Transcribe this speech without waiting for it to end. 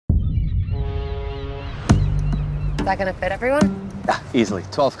that gonna fit everyone? Yeah, easily.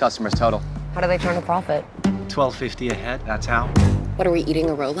 12 customers total. How do they turn a profit? $12.50 a head, that's how. What, are we eating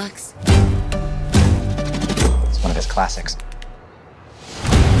a Rolex? It's one of his classics.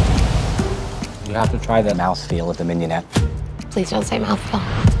 You have to try the mouthfeel of the mignonette. Please don't say mouthful.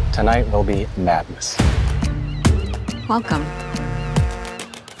 Tonight will be madness. Welcome.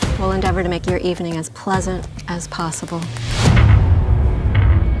 We'll endeavor to make your evening as pleasant as possible.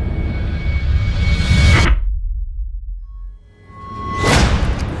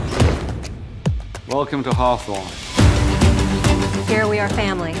 Welcome to Hawthorne. Here we are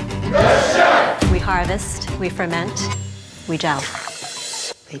family. We harvest, we ferment, we gel.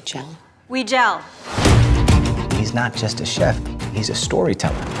 They gel. We gel. He's not just a chef, he's a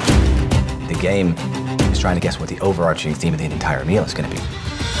storyteller. The game is trying to guess what the overarching theme of the entire meal is going to be.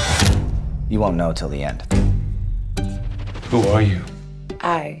 You won't know till the end. Who are you?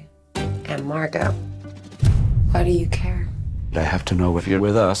 I am Margot. Why do you care? I have to know if you're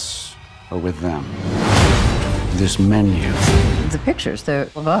with us or with them. This menu, The pictures, they're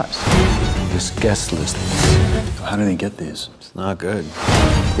of us. this guest list, How do they get these? It's not good.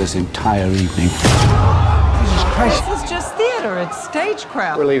 this entire evening. This is just theater, it's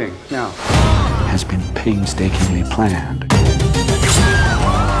stagecraft. We're leaving now. Has been painstakingly planned.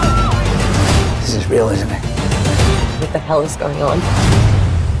 This is real, isn't it? What the hell is going on?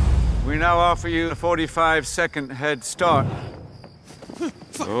 We now offer you a 45-second head start.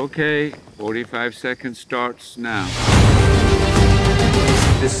 Okay, 45 seconds starts now.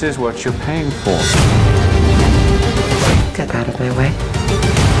 This is what you're paying for. Get out of my way.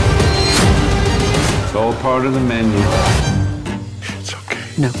 It's all part of the menu. It's okay.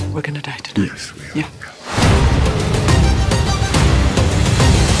 No, we're gonna die tonight. Yes, we are. Yeah.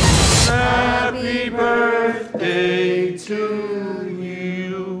 Happy birthday to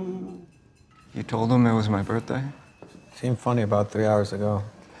you. You told him it was my birthday? Seemed funny about 3 hours ago.